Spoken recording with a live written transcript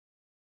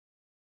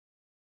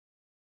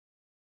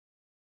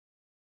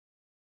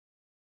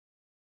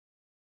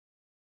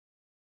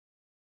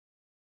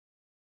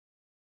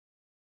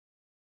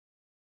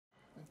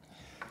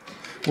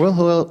Well,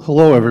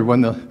 hello everyone.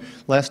 The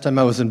last time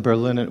I was in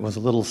Berlin, it was a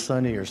little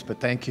sunnier,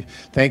 but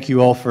thank you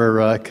all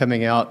for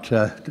coming out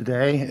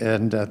today,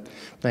 and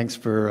thanks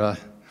for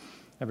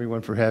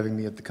everyone for having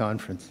me at the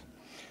conference.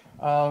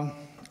 I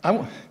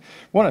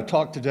want to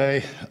talk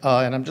today,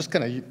 and I'm just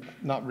going to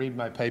not read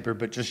my paper,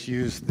 but just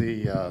use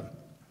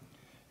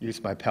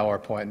use my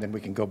PowerPoint, and then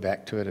we can go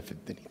back to it if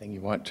anything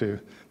you want to,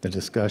 the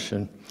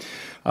discussion.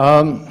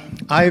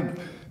 I,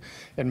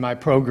 in my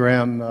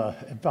program,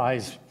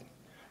 advise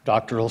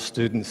doctoral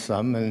students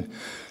some, and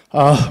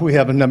we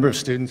have a number of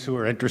students who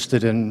are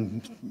interested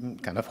in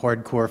kind of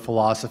hardcore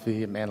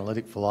philosophy,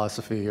 analytic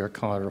philosophy, or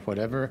Kant, or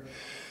whatever,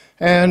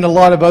 and a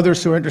lot of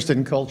others who are interested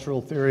in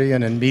cultural theory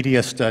and in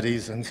media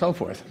studies and so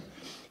forth.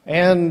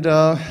 And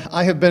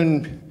I have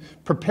been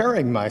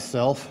preparing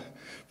myself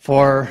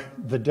for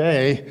the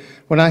day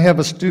when I have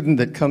a student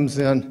that comes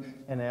in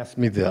and asks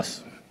me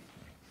this.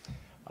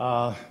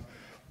 As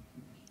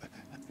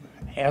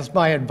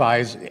my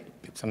advisor,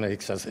 somebody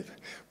says,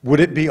 would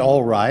it be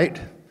all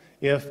right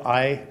if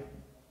I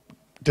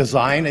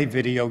design a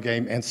video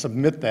game and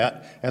submit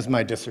that as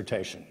my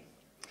dissertation?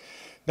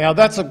 Now,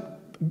 that's a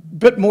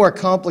bit more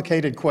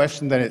complicated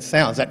question than it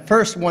sounds. At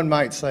first, one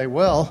might say,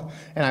 well,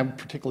 and I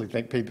particularly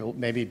think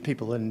maybe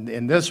people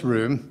in this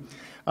room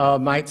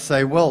might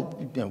say, well,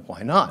 you know,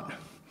 why not?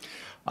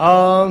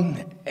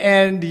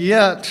 And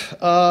yet,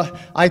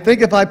 I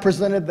think if I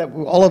presented that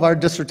all of our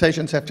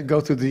dissertations have to go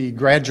through the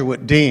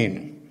graduate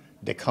dean,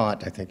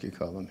 Decant, I think you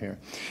call them here.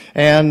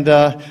 And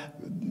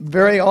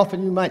very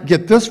often you might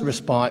get this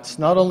response,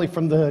 not only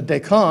from the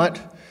Decant,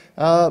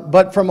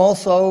 but from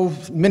also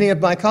many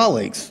of my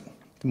colleagues,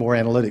 the more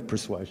analytic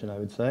persuasion, I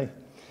would say.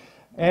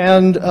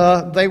 And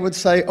they would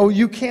say, oh,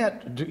 you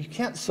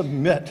can't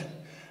submit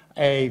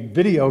a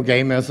video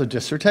game as a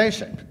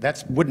dissertation.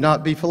 That would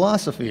not be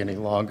philosophy any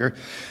longer.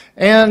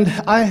 And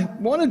I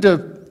wanted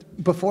to,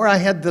 before I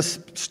had this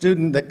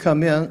student that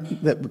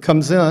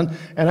comes in,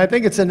 and I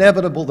think it's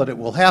inevitable that it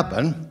will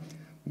happen,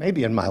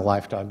 maybe in my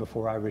lifetime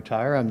before I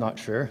retire, I'm not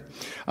sure.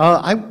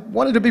 I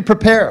wanted to be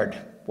prepared.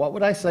 What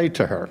would I say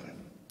to her?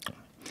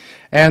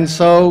 And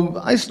so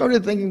I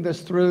started thinking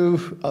this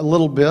through a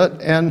little bit,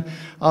 and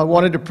I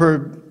wanted to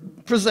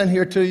present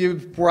here to you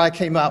where I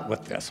came out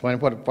with this,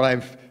 what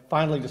I've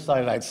finally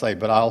decided I'd say,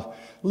 but I'll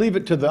leave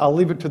it to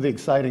the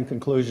exciting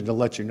conclusion to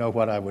let you know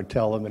what I would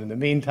tell them, and in the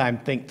meantime,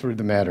 think through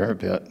the matter a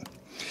bit.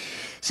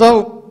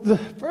 So the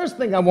first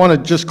thing I want to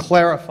just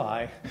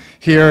clarify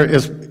here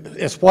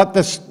is what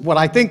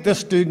I think this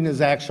student is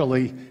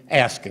actually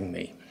asking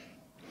me.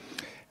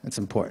 That's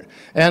important.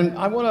 And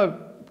I want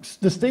to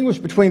distinguish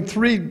between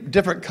three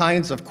different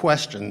kinds of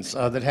questions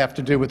that have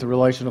to do with the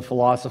relation of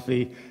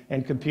philosophy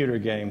and computer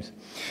games.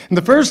 And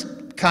the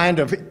first kind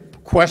of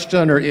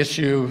question or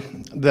issue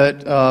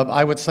that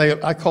I would say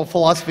I call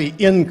philosophy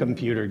in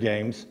computer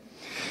games.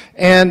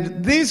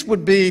 And these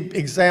would be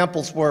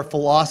examples where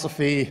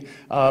philosophy,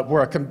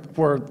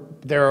 where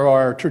there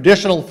are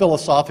traditional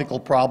philosophical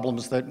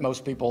problems that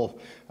most people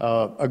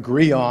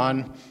agree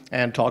on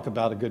and talk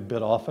about a good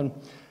bit often,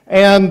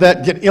 and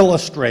that get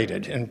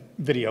illustrated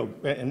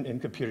in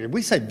computer.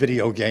 We say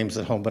video games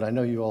at home, but I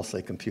know you all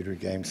say computer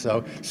games,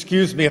 so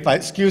excuse me if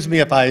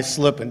I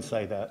slip and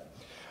say that.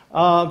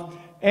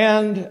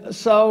 And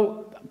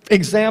so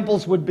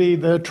examples would be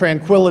the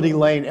Tranquility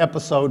Lane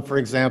episode, for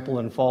example,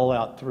 in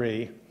Fallout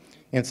 3.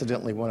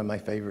 Incidentally, one of my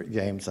favorite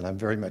games, and I'm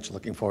very much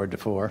looking forward to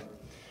 4.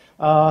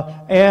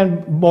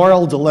 And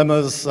moral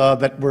dilemmas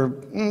that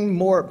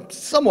were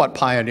somewhat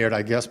pioneered,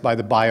 I guess, by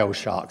the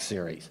BioShock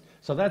series.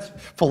 So that's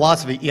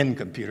philosophy in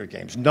computer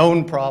games,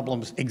 known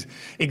problems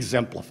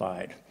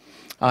exemplified.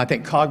 I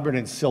think Cogburn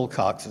and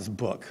Silcox's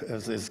book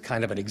is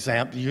kind of an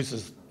example,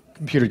 uses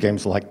computer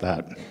games like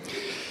that.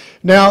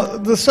 Now,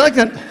 the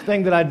second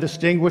thing that I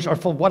distinguish are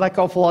for what I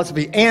call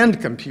philosophy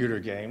and computer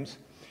games.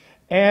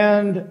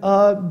 And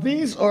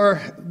these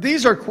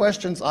are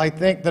questions, I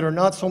think, that are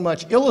not so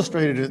much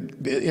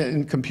illustrated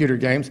in computer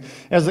games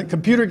as that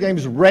computer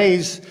games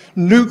raise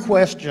new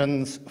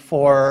questions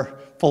for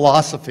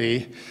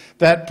philosophy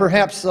that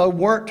perhaps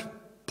weren't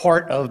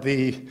part of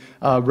the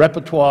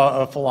repertoire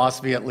of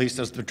philosophy, at least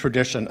as the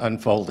tradition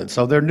unfolded.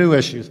 So they're new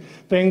issues.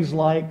 Things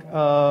like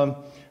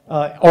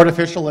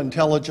artificial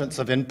intelligence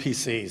of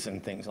NPCs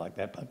and things like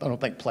that. I don't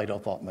think Plato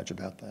thought much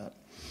about that.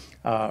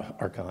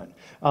 Or Kant.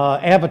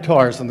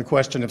 Avatars and the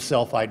question of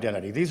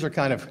self-identity. These are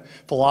kind of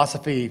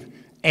philosophy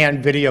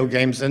and video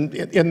games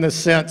in the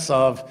sense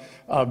of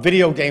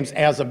video games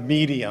as a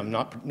medium,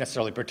 not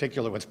necessarily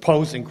particular ones,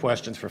 posing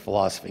questions for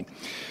philosophy.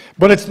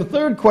 But it's the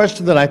third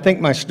question that I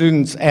think my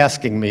students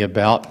asking me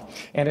about,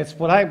 and it's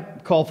what I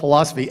call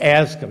philosophy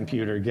as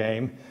computer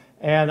game.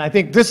 And I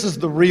think this is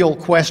the real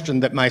question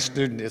that my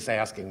student is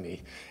asking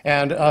me.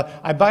 And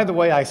by the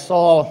way, I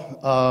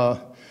saw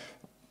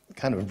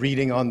kind of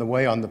reading on the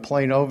way on the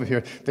plane over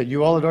here, that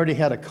you all had already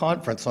had a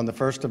conference on the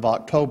 1st of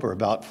October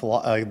about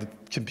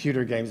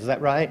computer games. Is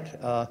that right?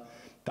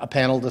 A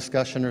panel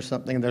discussion or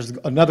something? There's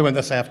another one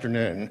this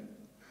afternoon.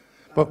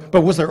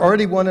 But was there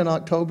already one in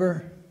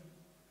October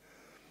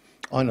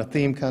on a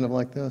theme kind of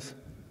like this?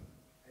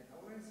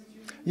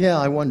 Yeah,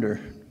 I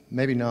wonder.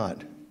 Maybe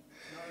not.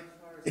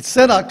 It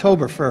said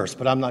October 1st,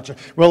 but I'm not sure.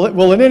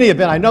 Well, in any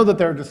event, I know that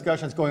there are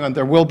discussions going on.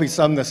 There will be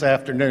some this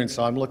afternoon,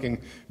 so I'm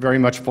looking very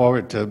much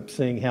forward to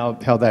seeing how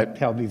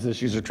these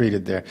issues are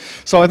treated there.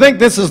 So I think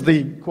this is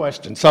the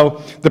question.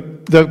 So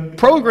the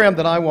program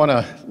that I want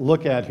to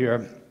look at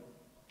here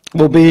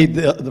will be,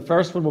 the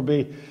first one will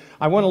be,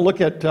 I want to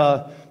look at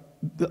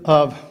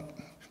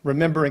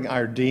remembering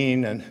our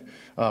dean and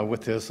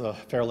with his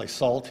fairly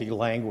salty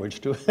language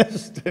to a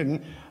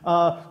student.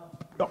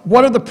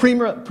 What are the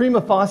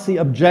prima facie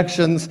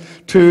objections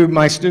to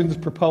my student's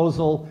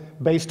proposal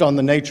based on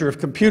the nature of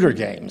computer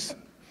games?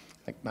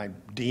 I think my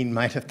dean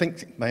might have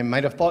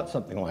thought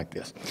something like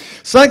this.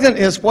 Second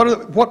is,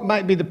 what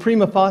might be the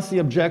prima facie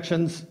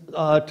objections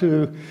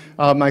to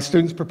my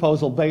student's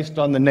proposal based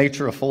on the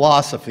nature of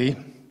philosophy?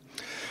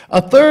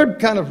 A third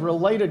kind of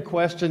related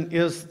question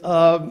is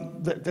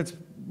that's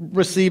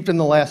received in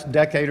the last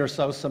decade or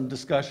so some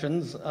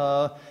discussions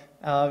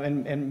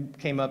and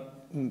came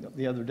up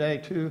the other day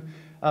too.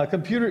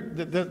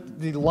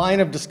 The line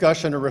of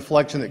discussion or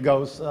reflection that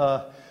goes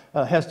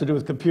has to do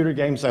with computer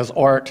games as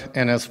art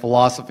and as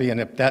philosophy, and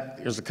if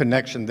there's a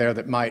connection there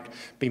that might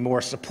be more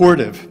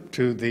supportive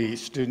to the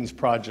student's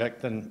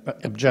project than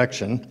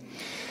objection.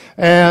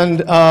 And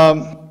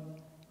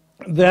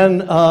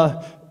then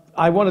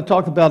I want to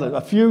talk about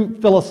a few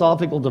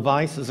philosophical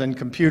devices in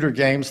computer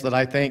games that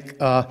I think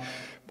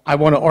I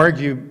want to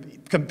argue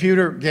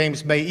computer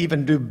games may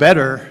even do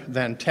better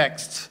than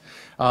texts.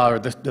 Or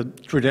the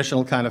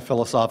traditional kind of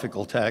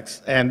philosophical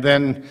text, and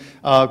then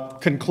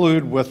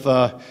conclude with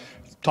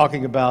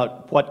talking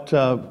about what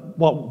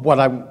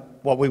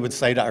we would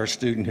say to our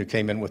student who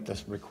came in with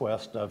this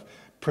request of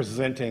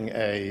presenting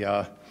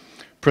a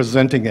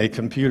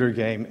computer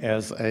game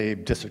as a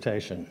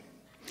dissertation.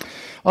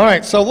 All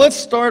right, so let's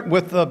start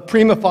with the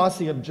prima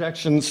facie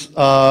objections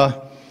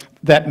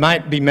that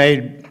might be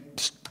made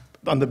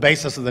on the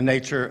basis of the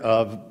nature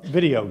of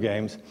video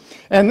games.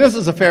 And this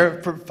is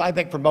I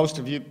think for most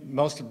of you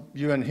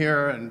in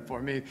here and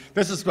for me,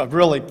 this is a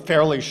really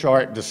fairly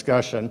short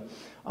discussion.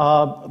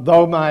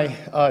 Though my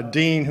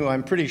dean, who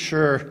I'm pretty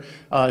sure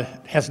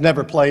has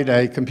never played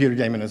a computer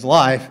game in his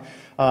life,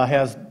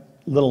 has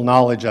little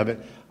knowledge of it.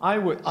 I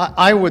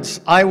would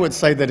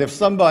say that if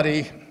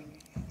somebody,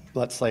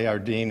 let's say our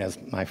dean as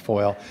my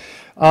foil,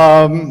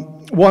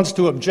 wants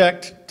to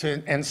object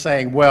to and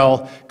saying,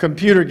 well,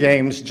 computer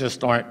games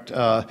just aren't,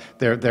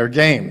 they're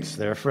games,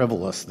 they're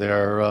frivolous,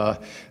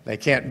 they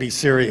can't be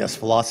serious,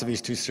 philosophy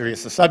is too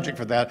serious a subject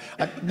for that.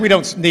 We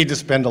don't need to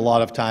spend a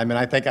lot of time, and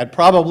I think I'd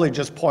probably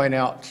just point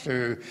out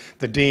to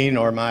the dean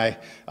or my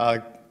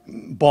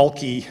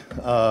bulky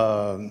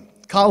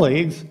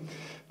colleagues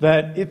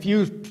that if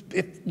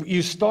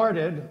you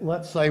started,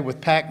 let's say,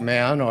 with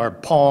Pac-Man or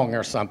Pong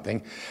or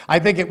something, I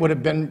think it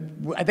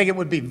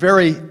would be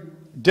very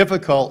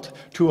difficult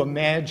to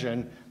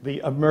imagine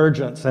the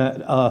emergence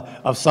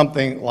of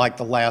something like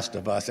The Last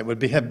of Us. It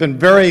would have been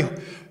very,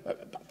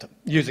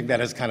 using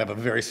that as kind of a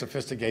very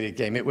sophisticated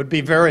game, it would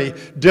be very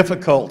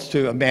difficult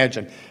to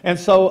imagine. And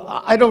so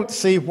I don't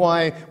see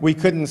why we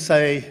couldn't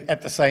say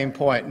at the same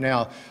point,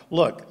 now,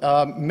 look,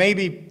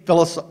 maybe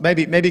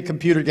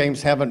computer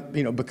games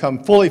haven't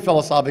become fully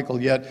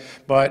philosophical yet,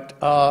 but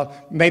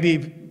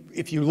maybe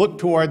if you look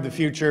toward the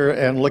future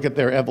and look at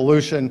their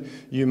evolution,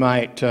 you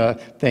might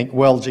think,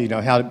 well, gee,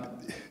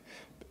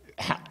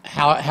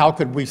 how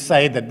could we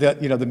say that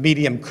the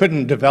medium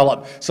couldn't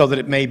develop so that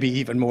it may be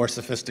even more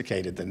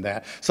sophisticated than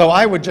that? So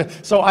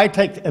I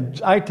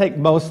take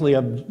mostly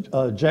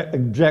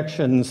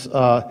objections,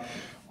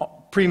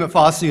 prima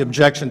facie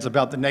objections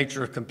about the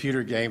nature of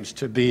computer games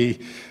to be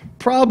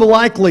probably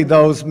likely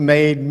those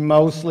made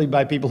mostly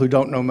by people who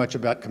don't know much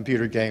about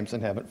computer games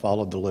and haven't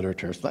followed the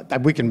literature. So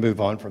we can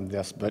move on from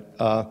this, but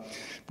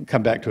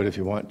come back to it if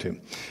you want to.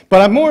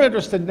 But I'm more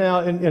interested now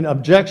in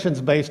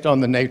objections based on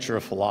the nature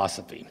of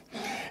philosophy.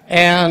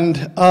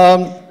 And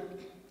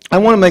I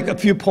want to make a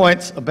few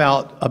points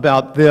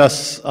about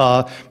this.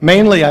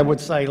 Mainly, I would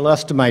say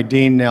less to my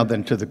dean now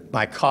than to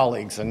my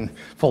colleagues in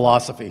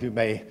philosophy who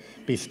may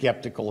be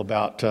skeptical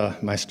about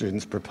my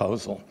student's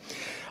proposal.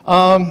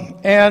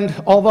 And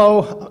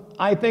although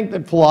I think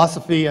that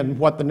philosophy and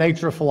what the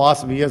nature of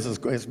philosophy is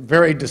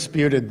very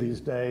disputed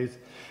these days,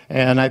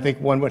 and I think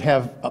one would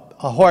have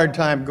a hard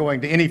time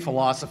going to any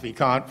philosophy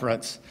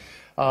conference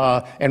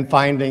and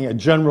finding a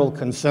general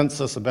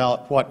consensus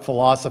about what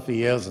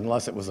philosophy is,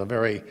 unless it was a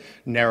very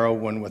narrow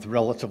one with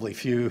relatively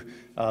few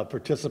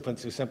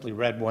participants who simply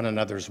read one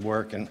another's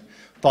work and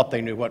thought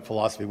they knew what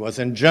philosophy was.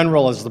 In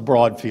general, as the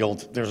broad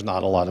field, there's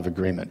not a lot of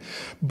agreement.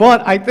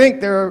 But I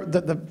think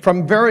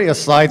from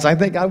various sides, I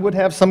think I would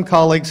have some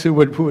colleagues who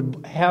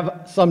would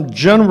have some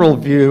general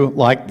view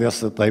like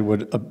this that they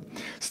would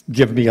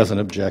give me as an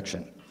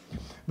objection.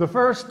 The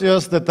first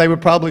is that they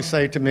would probably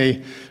say to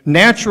me,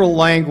 natural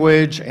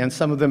language, and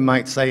some of them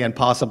might say, and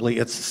possibly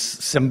its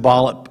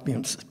symbolic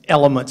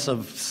elements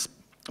of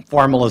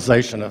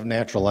formalization of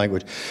natural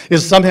language,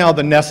 is somehow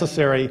the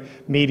necessary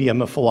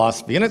medium of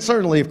philosophy. And it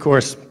certainly, of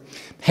course,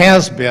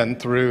 has been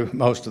through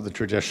most of the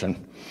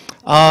tradition.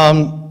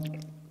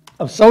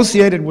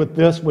 Associated with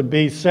this would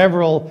be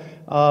several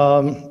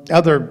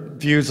other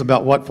views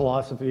about what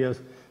philosophy is,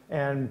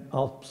 and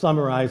I'll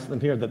summarize them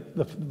here.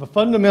 The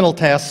fundamental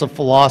tasks of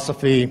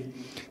philosophy,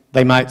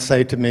 they might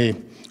say to me,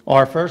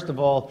 are first of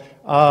all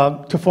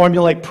to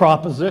formulate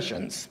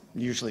propositions,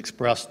 usually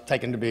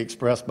taken to be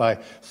expressed by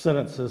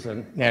sentences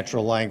in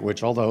natural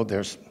language, although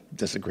there's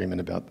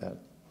disagreement about that.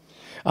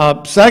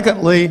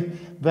 Secondly,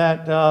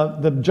 that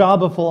the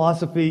job of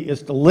philosophy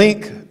is to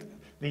link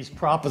these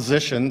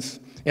propositions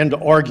into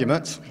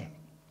arguments,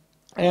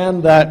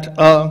 and that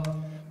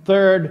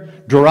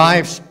third,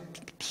 derives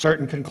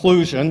certain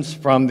conclusions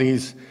from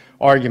these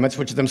arguments,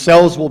 which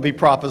themselves will be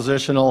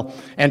propositional,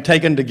 and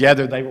taken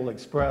together they will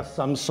express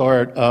some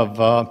sort of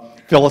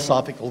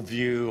philosophical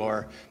view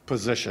or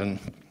position,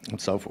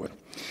 and so forth.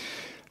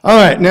 All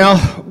right, now,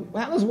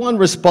 how does one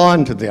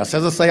respond to this?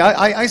 As I say,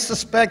 I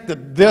suspect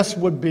that this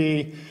would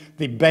be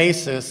the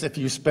basis, if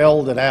you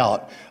spelled it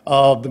out,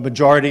 of the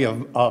majority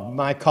of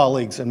my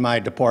colleagues in my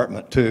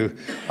department to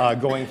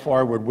going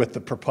forward with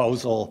the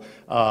proposal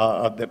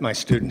that my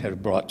student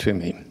had brought to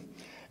me.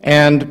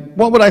 And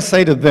what would I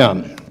say to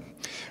them?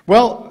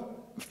 Well,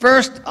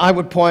 first, I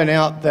would point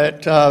out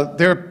that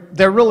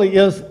there really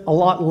is a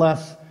lot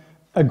less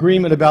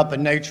agreement about the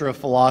nature of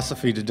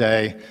philosophy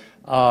today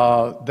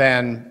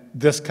than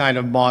this kind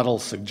of model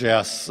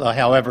suggests,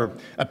 however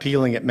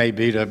appealing it may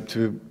be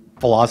to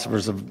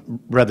philosophers of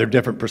rather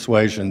different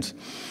persuasions.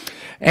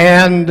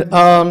 And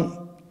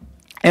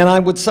I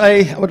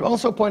would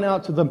also point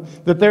out to them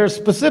that there are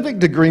specific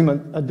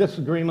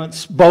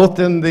disagreements both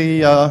in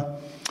the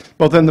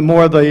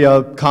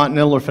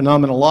continental or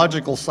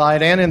phenomenological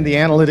side and in the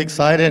analytic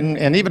side,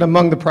 and even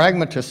among the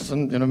pragmatists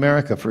in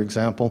America, for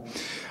example,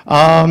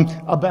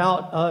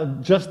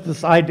 about just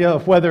this idea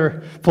of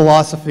whether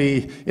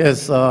philosophy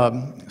is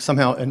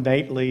somehow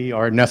innately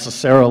or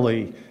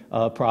necessarily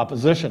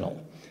propositional.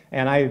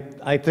 And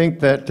I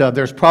think that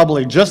there's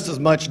probably just as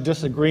much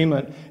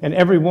disagreement in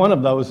every one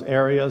of those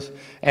areas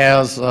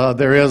as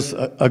there is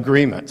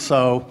agreement.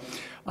 So,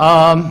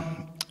 I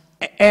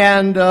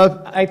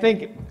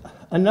think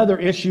another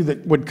issue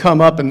that would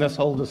come up in this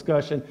whole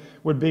discussion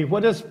would be,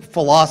 what is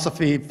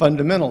philosophy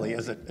fundamentally?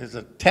 Is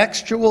it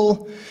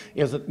textual?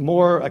 Is it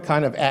more a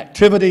kind of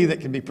activity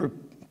that can be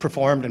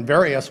performed in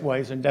various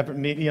ways in different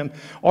medium?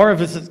 Or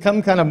if it's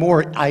some kind of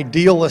more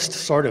idealist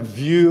sort of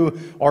view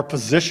or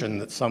position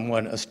that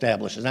someone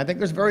establishes? And I think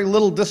there's very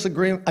little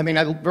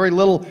very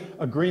little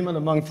agreement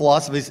among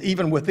philosophies,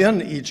 even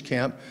within each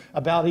camp,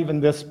 about even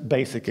this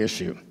basic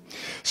issue.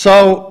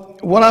 So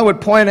what I would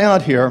point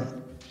out here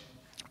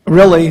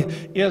really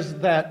is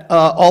that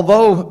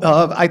although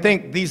I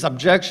think these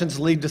objections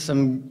lead to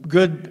some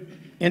good,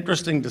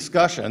 interesting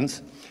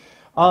discussions,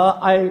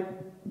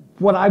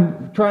 what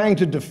I'm trying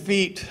to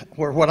defeat,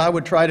 or what I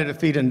would try to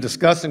defeat in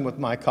discussing with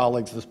my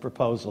colleagues this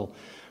proposal,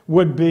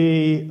 would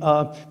be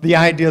the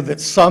idea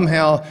that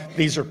somehow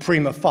these are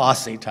prima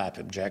facie type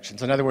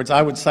objections. In other words,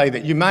 I would say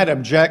that you might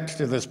object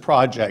to this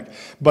project,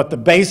 but the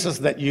basis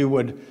that you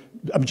would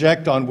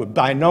object on would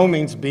by no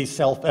means be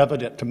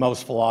self-evident to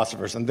most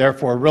philosophers, and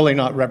therefore really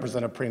not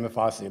represent a prima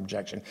facie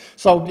objection.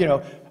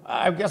 So,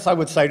 I guess I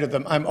would say to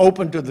them, I'm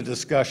open to the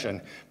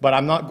discussion, but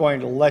I'm not going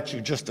to let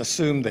you just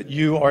assume that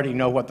you already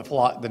know what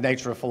the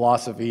nature of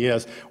philosophy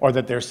is, or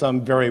that there's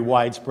some very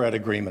widespread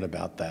agreement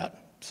about that.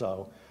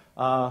 So,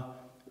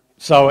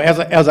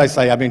 as I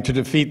say, to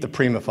defeat the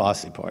prima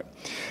facie part.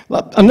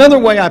 Well, another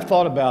way I've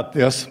thought about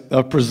this,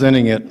 of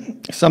presenting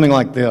it, something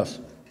like this.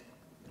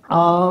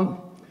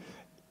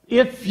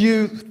 If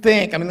you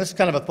think, this is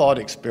kind of a thought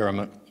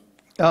experiment.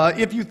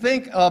 If you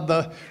think of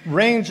the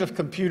range of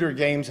computer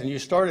games and you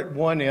start at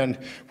one end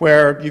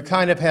where you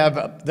kind of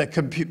have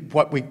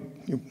what we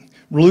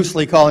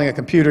loosely calling a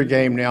computer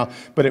game now,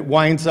 but it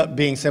winds up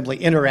being simply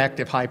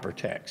interactive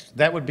hypertext.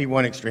 That would be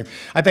one extreme.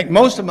 I think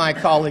most of my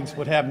colleagues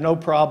would have no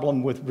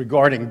problem with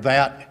regarding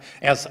that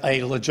as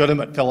a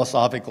legitimate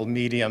philosophical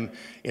medium.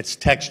 It's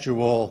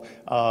textual,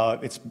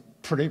 it's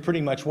pretty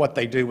much what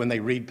they do when they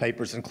read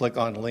papers and click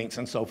on links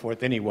and so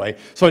forth anyway.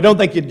 So I don't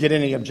think you'd get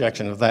any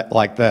objection of that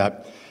like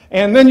that.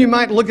 And then you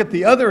might look at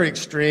the other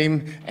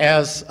extreme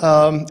as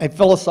a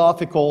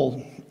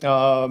philosophical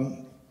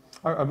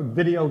or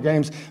video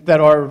games that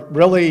are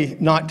really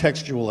not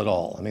textual at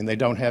all. They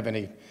don't have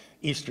any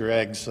Easter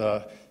eggs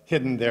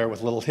hidden there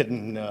with little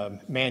hidden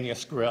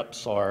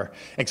manuscripts or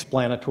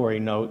explanatory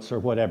notes or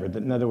whatever.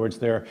 In other words,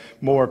 they're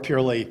more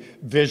purely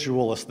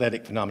visual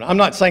aesthetic phenomena. I'm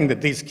not saying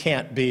that these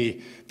can't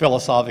be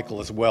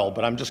philosophical as well,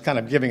 but I'm just kind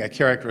of giving a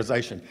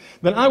characterization.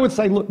 Then I would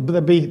say, look,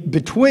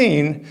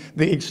 between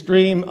the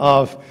extreme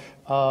of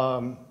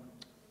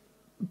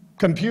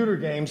computer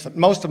games,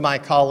 most of my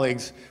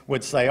colleagues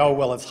would say, oh,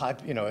 well, it's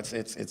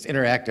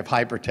interactive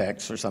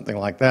hypertext or something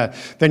like that,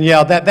 then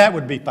yeah, that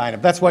would be fine.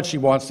 If that's what she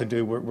wants to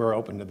do, we're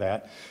open to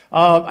that.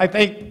 I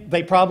think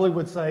they probably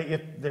would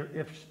say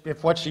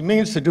if what she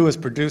means to do is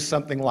produce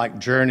something like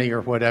Journey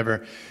or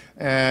whatever,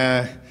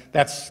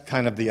 that's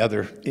kind of the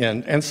other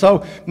end. And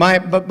so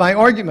but my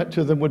argument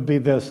to them would be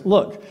this: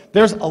 look,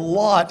 there's a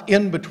lot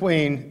in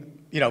between,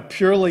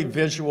 purely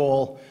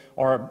visual,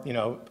 or,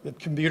 the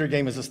computer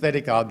game as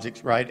aesthetic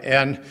objects, right,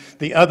 and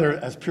the other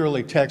as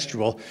purely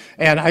textual.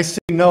 And I see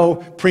no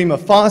prima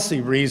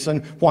facie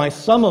reason why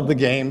some of the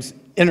games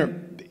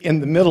in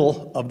the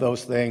middle of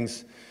those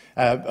things,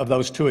 of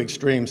those two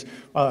extremes,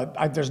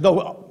 there's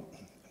no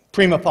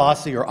prima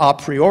facie or a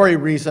priori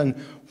reason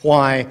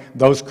why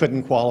those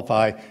couldn't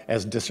qualify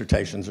as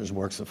dissertations or as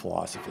works of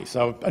philosophy.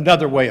 So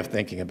another way of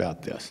thinking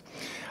about this.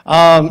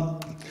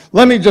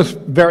 Let me just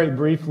very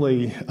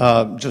briefly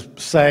just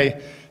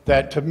say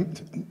that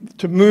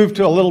to move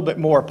to a little bit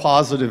more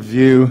positive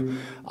view,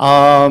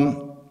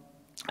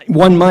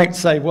 one might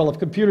say, well, if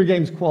computer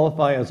games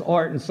qualify as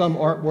art and some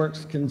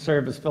artworks can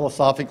serve as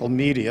philosophical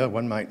media,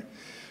 one might,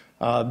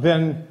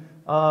 then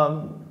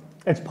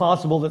it's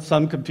possible that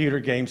some computer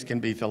games can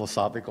be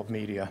philosophical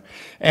media.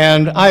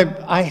 And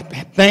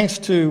thanks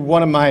to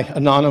one of my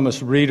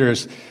anonymous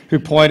readers who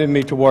pointed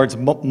me towards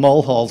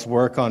Mulhall's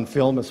work on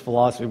film as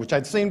philosophy, which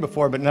I'd seen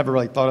before but never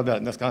really thought about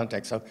in this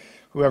context. So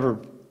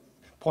whoever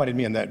pointed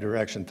me in that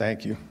direction,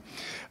 thank you.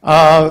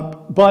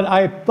 But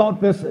I thought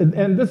this,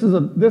 and this is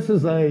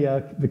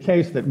the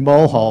case that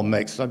Mulhall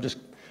makes. So I'm just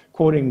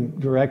quoting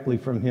directly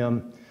from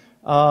him.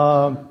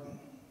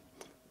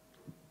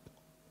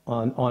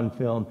 On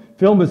film.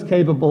 Film is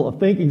capable of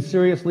thinking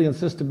seriously and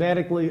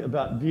systematically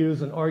about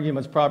views and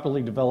arguments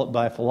properly developed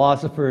by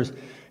philosophers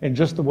in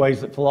just the ways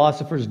that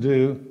philosophers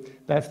do.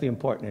 That's the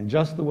important, in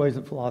just the ways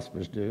that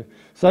philosophers do.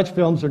 Such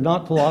films are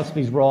not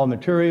philosophy's raw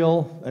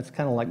material. That's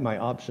kind of like my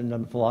option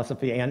of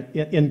philosophy and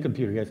in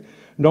computer games,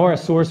 nor a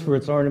source for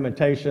its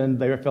ornamentation.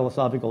 They are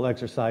philosophical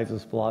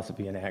exercises,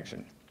 philosophy in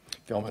action.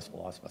 Film as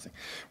philosophy.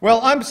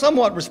 Well, I'm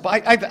somewhat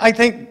I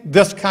think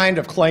this kind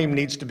of claim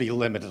needs to be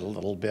limited a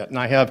little bit, and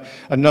I have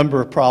a number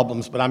of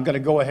problems, but I'm going to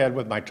go ahead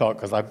with my talk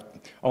because I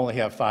only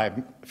have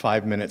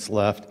five minutes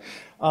left,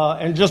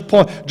 and just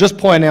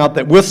point out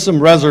that with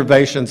some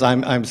reservations,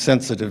 I'm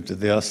sensitive to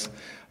this.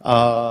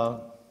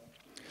 Let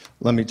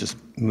me just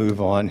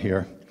move on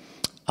here.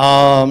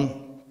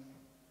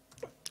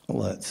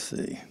 Let's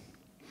see.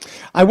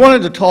 I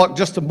wanted to talk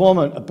just a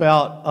moment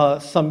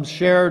about some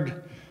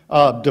shared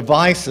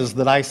devices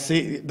that I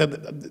see.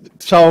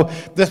 So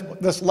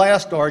this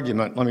last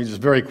argument, let me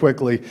just very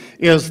quickly,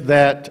 is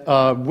that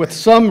with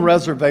some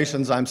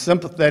reservations, I'm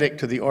sympathetic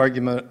to the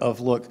argument of,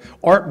 look,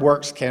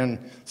 artworks can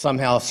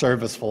somehow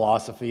serve as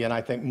philosophy, and I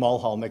think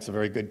Mulhall makes a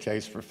very good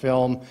case for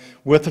film,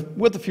 with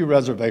a few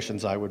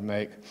reservations I would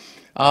make.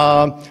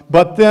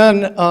 But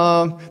then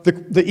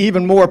the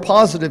even more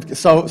positive,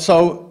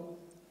 so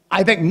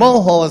I think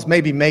Mulhall is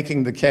maybe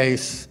making the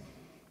case,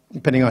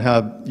 depending on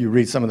how you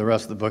read some of the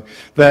rest of the book,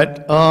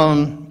 that,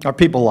 or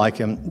people like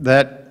him,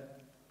 that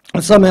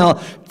somehow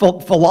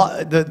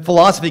the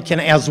philosophy can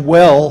as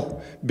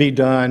well be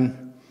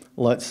done,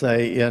 let's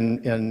say,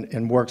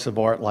 in works of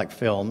art like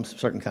films,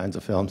 certain kinds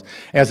of films,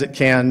 as it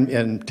can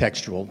in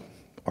textual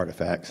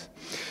artifacts.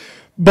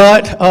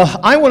 But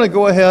I want to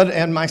go ahead,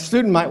 and my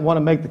student might want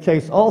to make the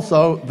case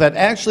also, that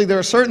actually there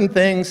are certain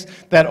things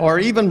that are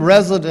even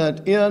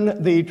resident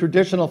in the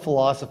traditional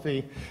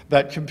philosophy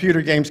that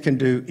computer games can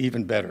do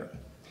even better.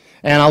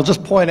 And I'll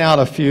just point out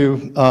a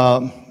few,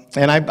 and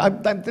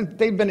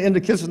they've been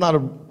indicated. This is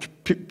not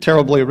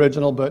terribly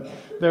original, but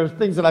there's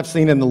things that I've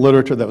seen in the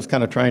literature that was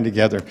kind of trying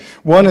together.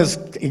 One is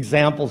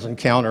examples and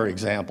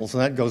counterexamples,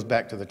 and that goes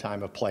back to the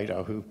time of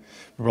Plato, who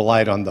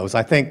relied on those.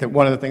 I think that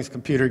one of the things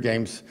computer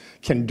games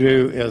can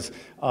do is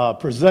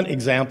present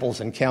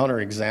examples and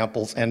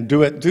counterexamples, and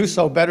do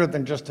so better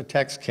than just a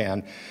text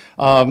can.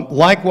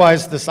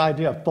 Likewise, this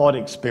idea of thought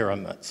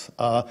experiments.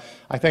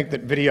 I think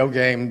that video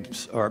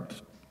games, or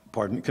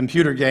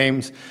computer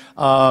games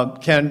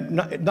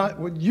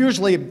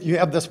usually you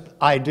have this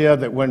idea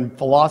that when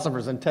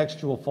philosophers in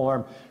textual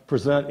form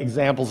present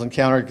examples and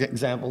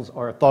counterexamples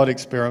or thought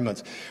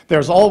experiments,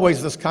 there's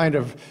always this kind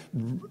of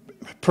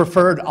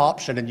preferred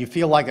option, and you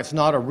feel like it's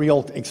not a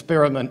real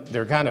experiment.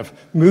 They're kind of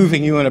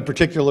moving you in a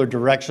particular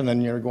direction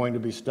and you're going to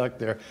be stuck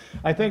there.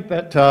 I think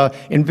that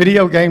in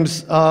video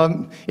games,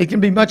 it can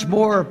be much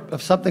more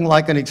of something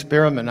like an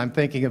experiment. I'm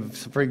thinking of,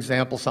 for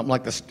example, something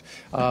like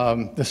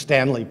the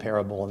Stanley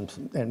Parable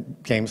and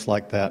games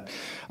like that.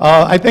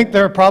 I think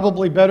they're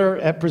probably better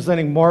at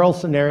presenting moral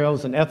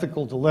scenarios and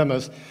ethical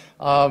dilemmas.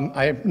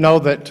 I know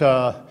that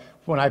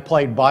when I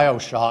played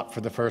BioShock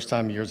for the first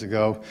time years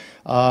ago,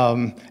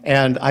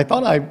 and I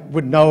thought I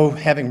would know,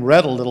 having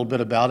read a little bit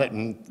about it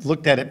and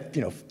looked at it,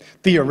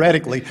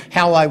 theoretically,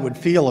 how I would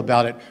feel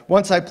about it.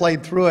 Once I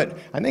played through it,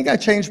 I think I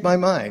changed my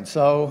mind.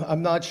 So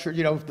I'm not sure,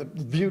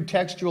 viewed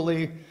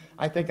textually,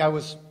 I think I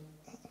was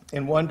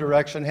in one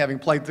direction. Having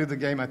played through the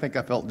game, I think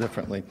I felt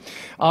differently.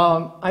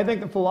 I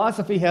think that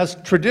philosophy has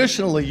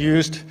traditionally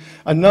used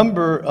a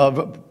number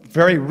of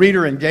very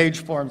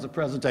reader-engaged forms of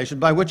presentation,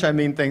 by which I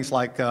mean things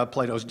like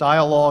Plato's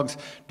dialogues,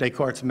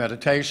 Descartes'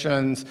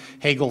 meditations,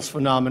 Hegel's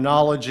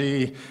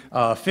phenomenology,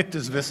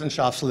 Fichte's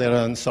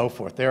Wissenschaftslehre, and so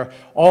forth. There are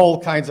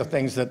all kinds of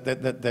things that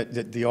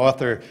the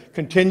author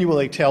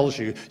continually tells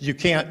you. You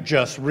can't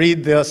just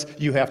read this,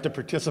 you have to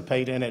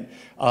participate in it.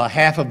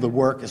 Half of the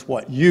work is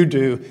what you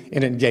do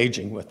in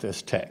engaging with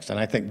this text, and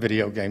I think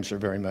video games are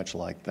very much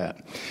like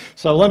that.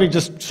 So let me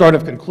just sort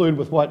of conclude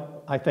with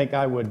what I think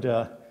I would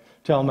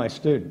tell my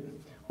student.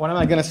 What am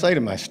I going to say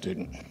to my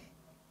student?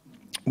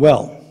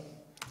 Well,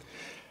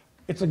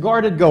 it's a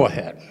guarded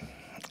go-ahead,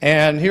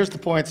 and here's the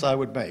points I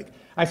would make.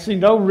 I see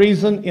no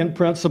reason in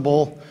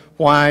principle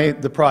why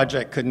the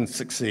project couldn't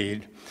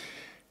succeed,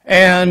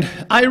 and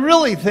I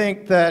really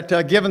think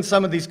that given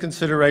some of these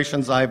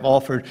considerations I've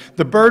offered,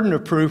 the burden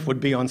of proof would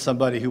be on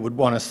somebody who would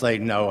want to say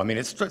no. I mean,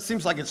 it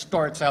seems like it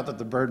starts out that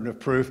the burden of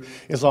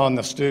proof is on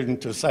the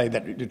student to say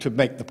that, to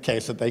make the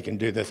case that they can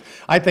do this.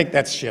 I think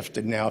that's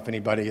shifted now, if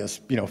anybody has,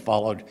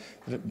 followed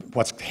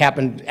what's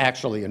happened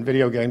actually in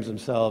video games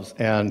themselves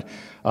and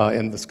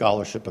in the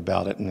scholarship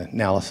about it and the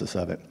analysis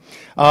of it.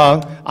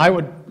 I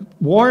would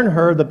warn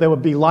her that there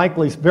would be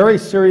likely very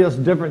serious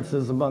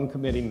differences among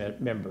committee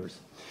members,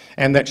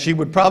 and that she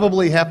would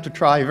probably have to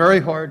try very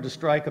hard to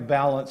strike a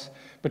balance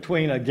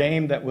between a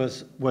game that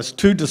was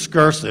too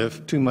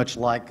discursive, too much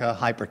like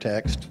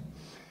hypertext,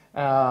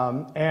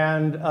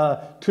 and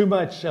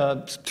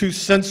too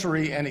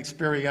sensory and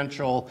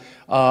experiential.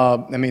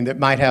 I mean, that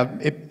might have,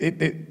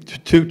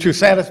 to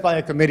satisfy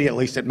a committee at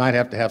least, it might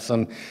have to have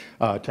some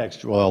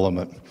textual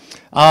element.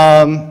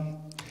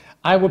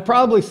 I would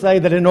probably say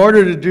that in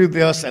order to do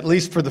this, at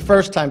least for the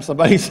first time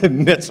somebody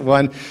submits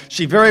one,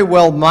 she very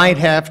well might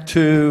have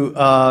to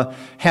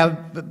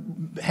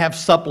have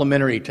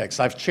supplementary text.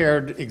 I've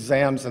chaired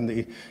exams in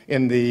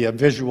the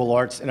visual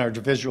arts, in our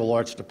visual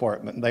arts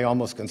department, and they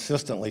almost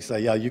consistently say,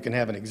 yeah, you can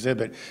have an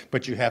exhibit,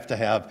 but you have to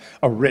have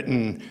a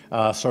written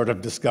sort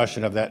of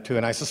discussion of that too.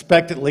 And I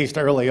suspect at least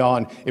early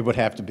on it would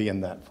have to be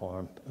in that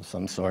form of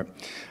some sort.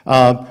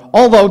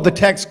 Although the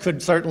text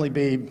could certainly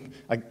be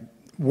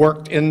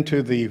worked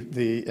into the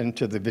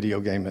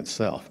video game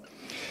itself.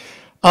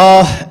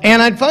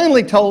 And I'd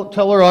finally tell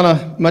her on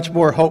a much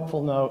more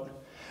hopeful note,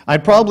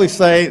 I'd probably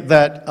say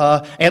that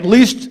at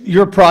least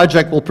your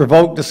project will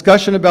provoke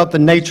discussion about the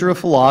nature of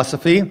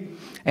philosophy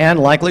and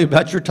likely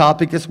about your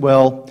topic as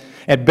well.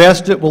 At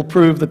best, it will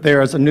prove that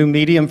there is a new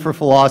medium for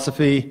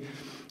philosophy.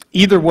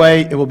 Either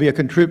way, it will be a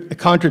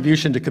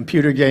contribution to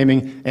computer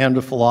gaming and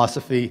to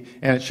philosophy,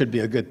 and it should be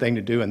a good thing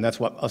to do, and that's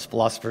what us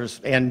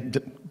philosophers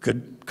and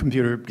good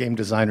computer game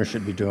designers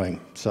should be doing.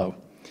 So,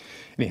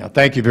 anyhow,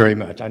 thank you very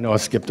much. I know I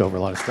skipped over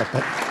a lot of stuff,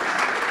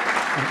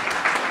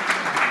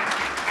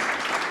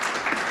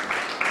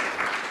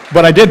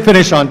 but I did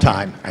finish on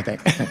time, I think.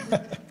 Thank you,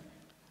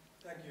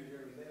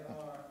 Jere. There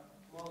are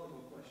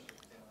multiple questions.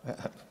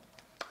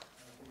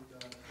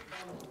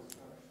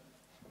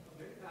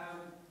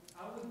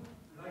 I would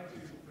like to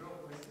throw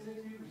a question at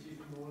you, which is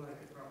more like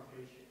a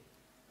provocation.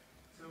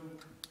 So,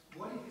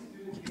 what if a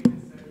student came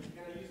and said,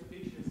 can I use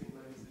pictures in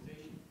my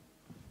dissertation?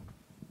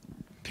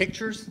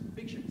 Pictures?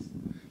 Pictures.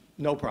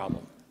 No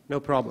problem. No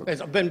problem.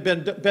 It's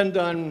been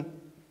done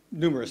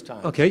numerous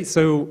times. Okay,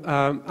 so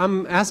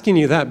I'm asking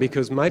you that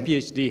because my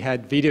PhD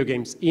had video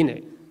games in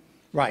it.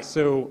 Right.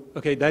 So,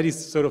 okay, that is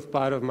sort of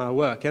part of my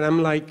work. And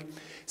I'm like,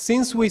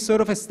 since we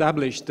sort of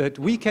established that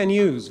we can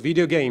use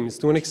video games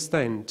to an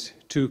extent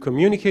to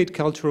communicate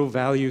cultural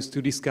values,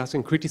 to discuss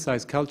and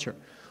criticize culture,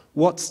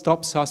 what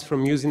stops us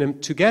from using them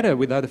together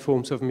with other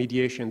forms of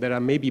mediation that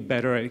are maybe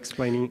better at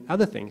explaining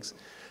other things?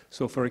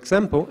 So, for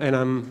example, and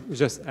I'm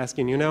just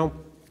asking you now,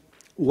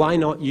 why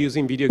not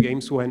using video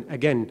games when,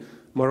 again,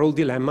 moral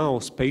dilemma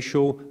or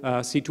spatial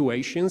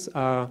situations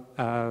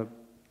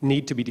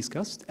need to be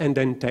discussed, and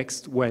then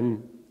text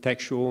when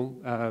textual,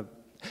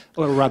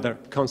 or rather,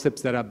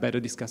 concepts that are better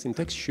discussed in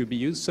text should be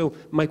used. So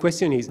my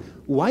question is,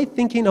 why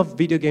thinking of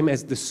video game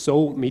as the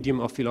sole medium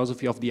of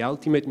philosophy, of the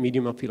ultimate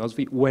medium of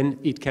philosophy, when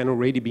it can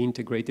already be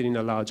integrated in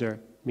a larger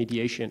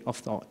mediation of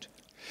thought?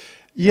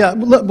 Yeah,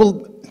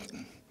 well,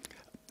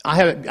 I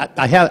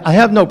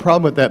have no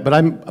problem with that, but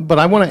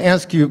I want to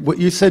ask you, what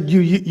you said you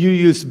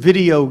use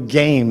video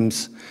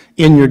games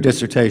in your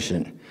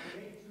dissertation,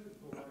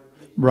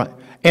 right?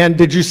 And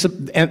did you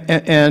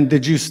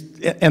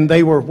and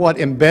they were what,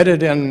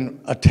 embedded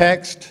in a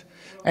text,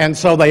 and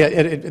so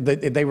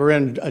they were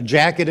in a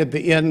jacket at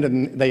the end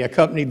and they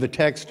accompanied the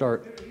text,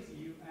 or?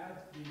 You add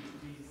the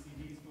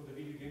CDs for the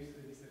video games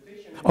to the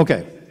dissertation. Okay.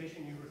 In the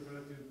dissertation you refer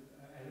to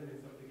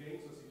elements of the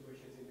games or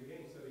situations in the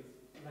game, so it's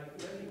like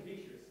learning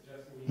pictures,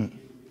 just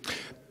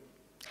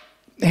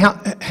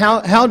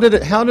How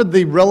did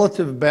the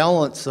relative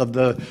balance of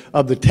the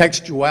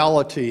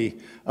textuality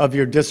of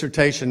your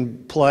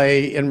dissertation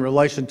play in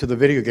relation to the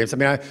video games? I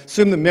mean, I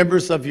assume the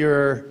members of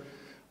your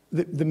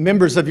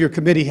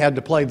committee had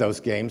to play those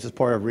games as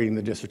part of reading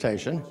the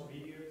dissertation,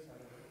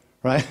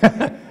 right?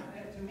 To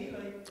me,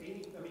 like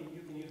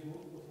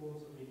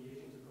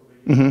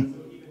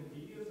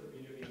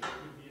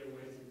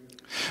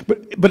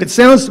But it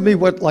sounds to me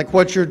like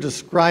what you're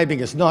describing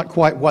is not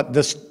quite what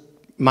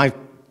my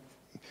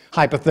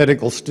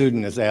hypothetical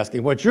student is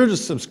asking. What you're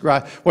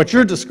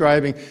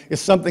describing is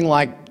something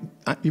like,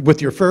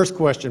 with your first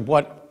question,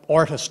 what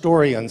art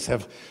historians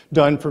have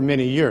done for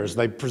many years.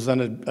 They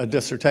presented a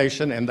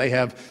dissertation and they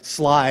have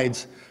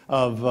slides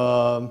of,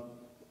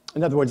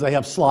 in other words, they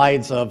have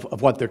slides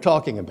of what they're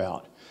talking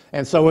about.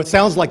 And so it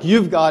sounds like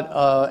you've got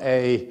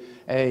a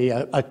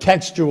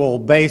textual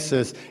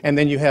basis, and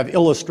then you have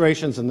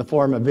illustrations in the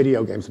form of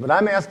video games. But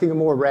I'm asking a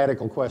more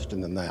radical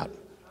question than that.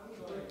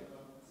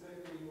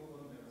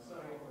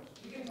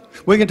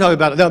 We can talk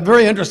about it. I'm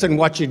very interested in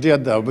what you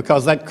did, though,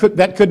 because that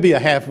could be a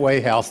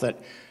halfway house that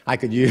I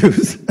could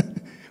use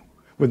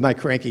with my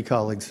cranky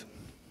colleagues.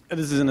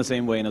 This is in the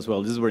same vein as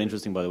well. This is very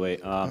interesting, by the way.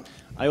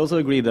 I also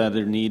agree that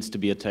there needs to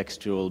be a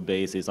textual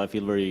basis. I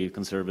feel very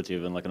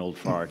conservative and like an old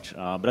fart.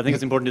 But I think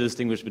it's important to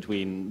distinguish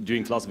between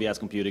doing philosophy as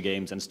computer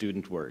games and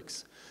student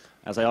works.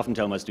 As I often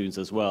tell my students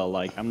as well,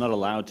 like, I'm not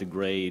allowed to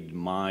grade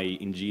my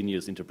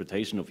ingenious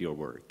interpretation of your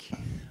work,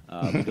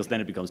 because then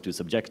it becomes too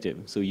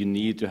subjective. So you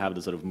need to have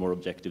the sort of more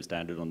objective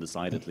standard on the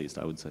side, at least,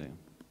 I would say.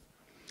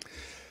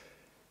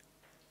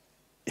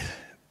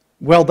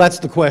 Well, that's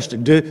the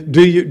question.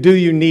 Do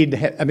you need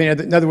to I mean,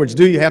 in other words,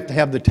 do you have to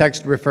have the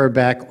text refer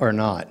back or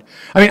not?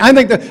 I mean, I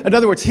think that, in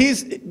other words,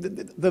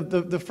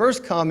 the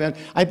first comment,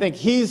 I think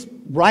he's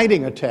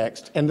writing a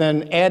text and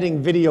then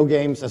adding video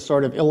games as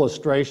sort of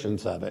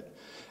illustrations of it.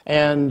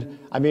 And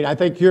I mean, I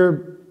think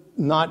you're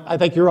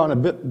on a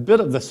bit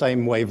of the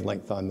same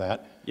wavelength on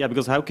that. Yeah,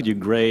 because how could you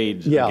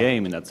grade a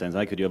game in that sense?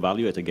 How could you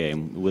evaluate a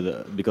game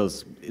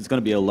because it's going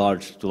to be a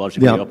large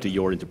degree up to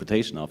your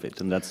interpretation of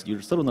it, and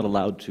you're sort of not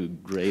allowed to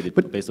grade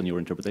it based on your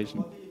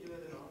interpretation.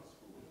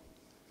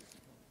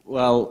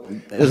 Well,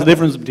 there's a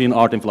difference between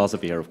art and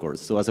philosophy here, of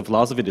course. So as a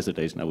philosophy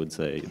dissertation, I would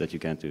say that you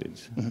can't do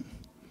it. Mm-hmm.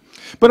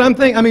 But I'm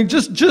thinking, I mean,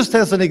 just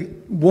as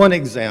one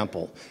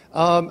example,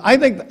 I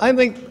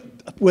think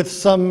with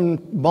some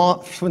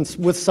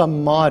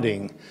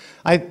modding,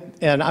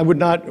 I would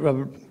not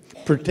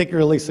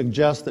particularly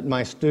suggest that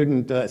my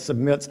student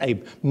submits a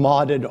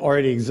modded,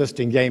 already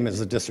existing game as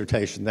a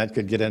dissertation. That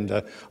could get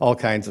into all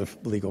kinds of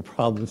legal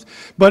problems.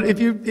 But if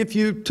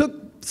you took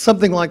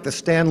something like the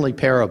Stanley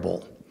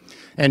Parable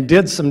and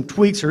did some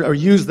tweaks or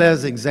used that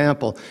as an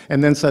example,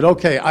 and then said,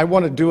 okay, I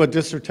want to do a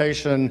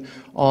dissertation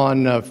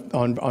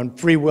on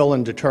free will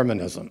and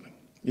determinism.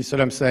 You see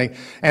what I'm saying?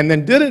 And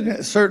then did it in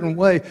a certain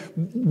way,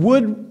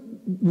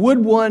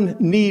 would one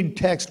need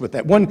text with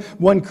that?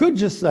 One could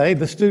just say,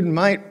 the student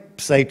might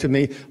say to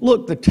me,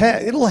 look,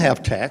 it'll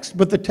have text,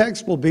 but the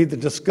text will be the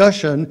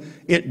discussion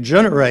it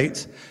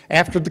generates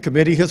after the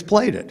committee has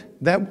played it.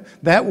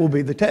 That will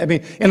be the text. I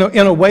mean,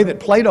 in a way that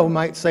Plato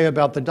might say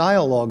about the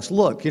dialogues,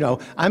 look, you know,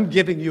 I'm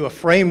giving you a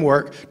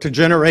framework to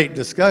generate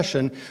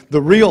discussion.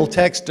 The real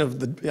text of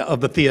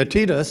the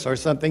Theaetetus or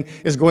something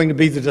is going to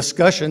be the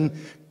discussion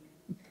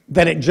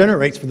that it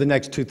generates for the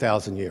next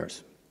 2,000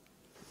 years.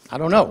 I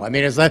don't know. I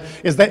mean, is that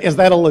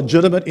a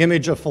legitimate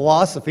image of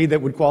philosophy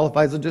that would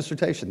qualify as a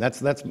dissertation?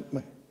 It's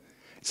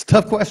a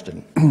tough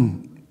question.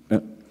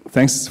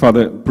 Thanks for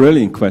the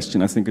brilliant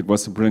question. I think it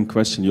was a brilliant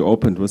question you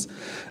opened with.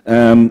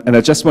 And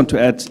I just want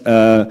to add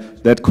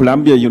that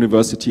Columbia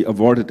University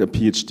awarded a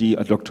PhD,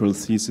 a doctoral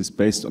thesis,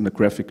 based on a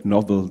graphic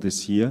novel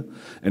this year.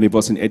 And it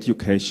was in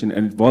education,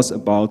 and it was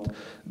about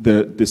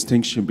the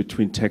distinction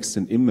between text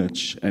and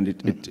image. And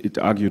it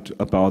argued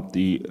about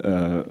the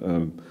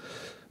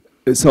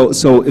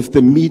So if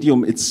the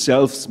medium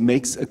itself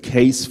makes a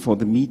case for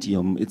the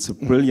medium, it's a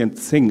brilliant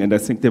thing, and I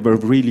think they were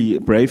really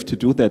brave to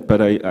do that,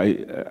 but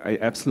I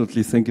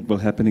absolutely think it will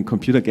happen in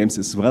computer games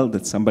as well,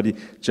 that somebody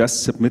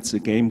just submits a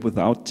game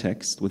without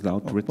text,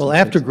 without written Well,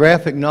 after text.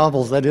 graphic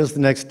novels, that is the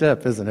next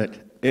step, isn't it?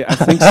 Yeah, I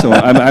think so.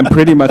 I'm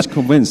pretty much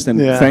convinced,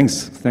 and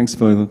thanks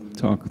for the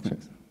talk. We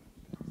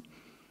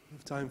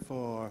have time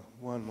for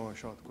one more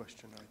short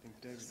question, I think.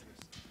 David.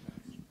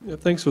 Yeah,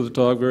 thanks for the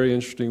talk. Very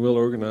interesting, well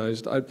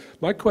organized.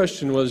 My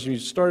question was, you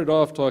started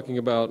off talking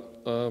about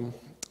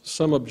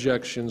some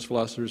objections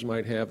philosophers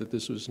might have that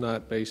this was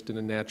not based in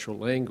a natural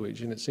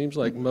language, and it seems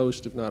like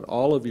most, if not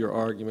all, of your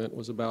argument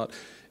was about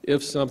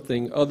if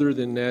something other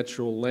than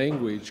natural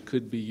language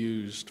could be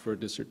used for a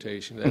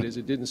dissertation. That is,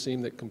 it didn't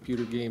seem that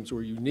computer games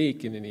were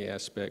unique in any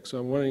aspect. So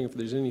I'm wondering if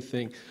there's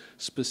anything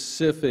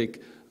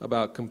specific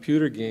about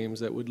computer games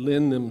that would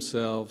lend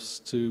themselves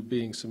to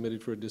being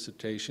submitted for a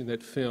dissertation,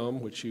 that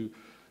film, which you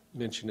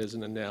mentioned as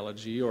an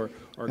analogy, or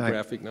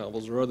graphic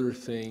novels or other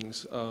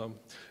things. Are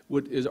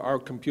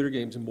computer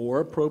games more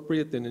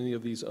appropriate than any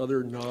of these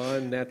other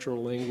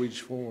non-natural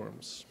language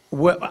forms?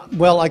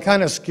 Well, I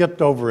kind of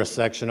skipped over a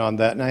section on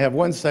that, and I have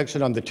one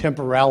section on the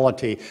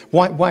temporality,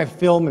 why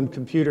film and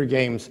computer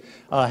games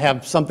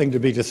have something to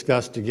be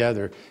discussed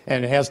together,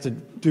 and it has to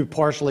do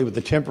partially with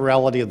the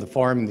temporality of the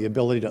form and the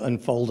ability to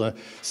unfold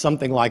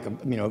something like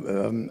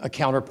a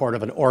counterpart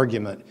of an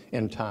argument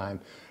in time.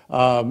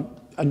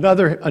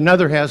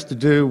 Another has to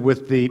do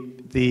with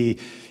the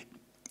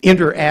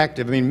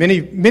interactive. I mean,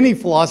 many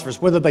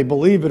philosophers, whether they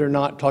believe it or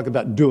not, talk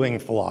about doing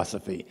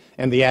philosophy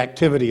and the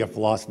activity of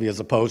philosophy as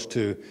opposed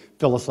to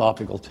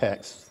philosophical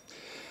texts.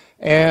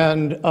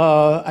 And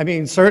I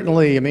mean,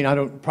 certainly, I mean, I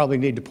don't probably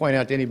need to point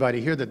out to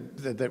anybody here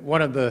that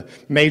one of the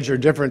major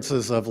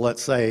differences of,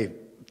 let's say,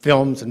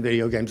 films and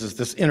video games is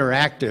this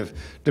interactive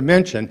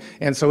dimension.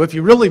 And so if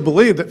you really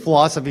believe that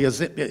philosophy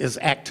is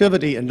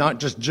activity and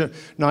not just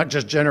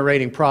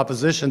generating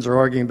propositions or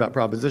arguing about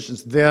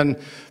propositions, then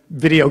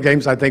video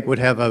games, I think, would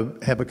have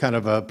a kind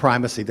of a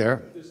primacy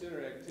there. This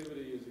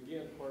interactivity is,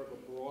 again, part of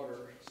a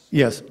broader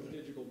yes.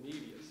 digital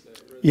media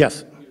set, rather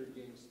yes. than computer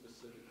game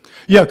specific.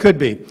 Yeah, it could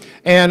be.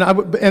 And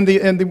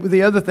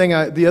the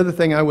other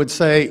thing I would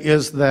say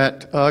is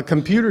that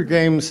computer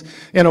games,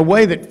 in a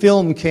way that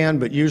film can,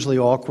 but usually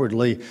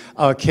awkwardly,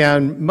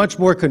 can much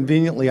more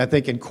conveniently, I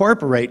think,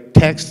 incorporate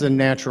text and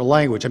natural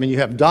language. I mean, you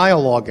have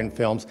dialogue in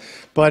films,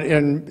 but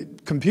in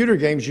computer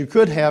games, you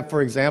could have,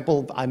 for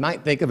example, I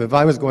might think of, if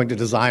I was going to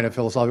design a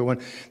philosophical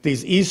one,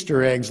 these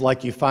Easter eggs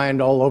like you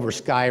find all over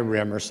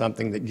Skyrim or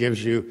something that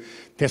gives you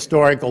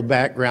historical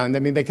background. I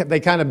mean, they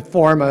kind of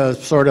form a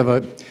sort of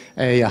a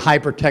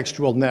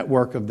hypertextual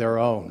network of their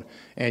own.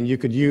 And you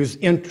could use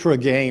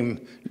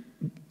intra-game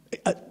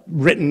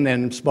written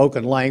and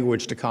spoken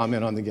language to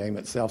comment on the game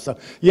itself. So,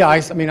 yeah, I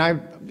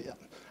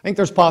think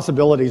there's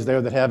possibilities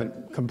there that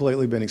haven't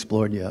completely been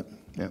explored yet.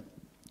 Yeah.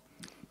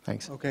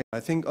 Thanks. Okay, I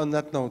think on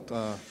that note,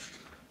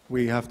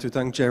 we have to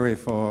thank Jere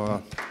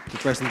for the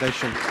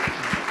presentation.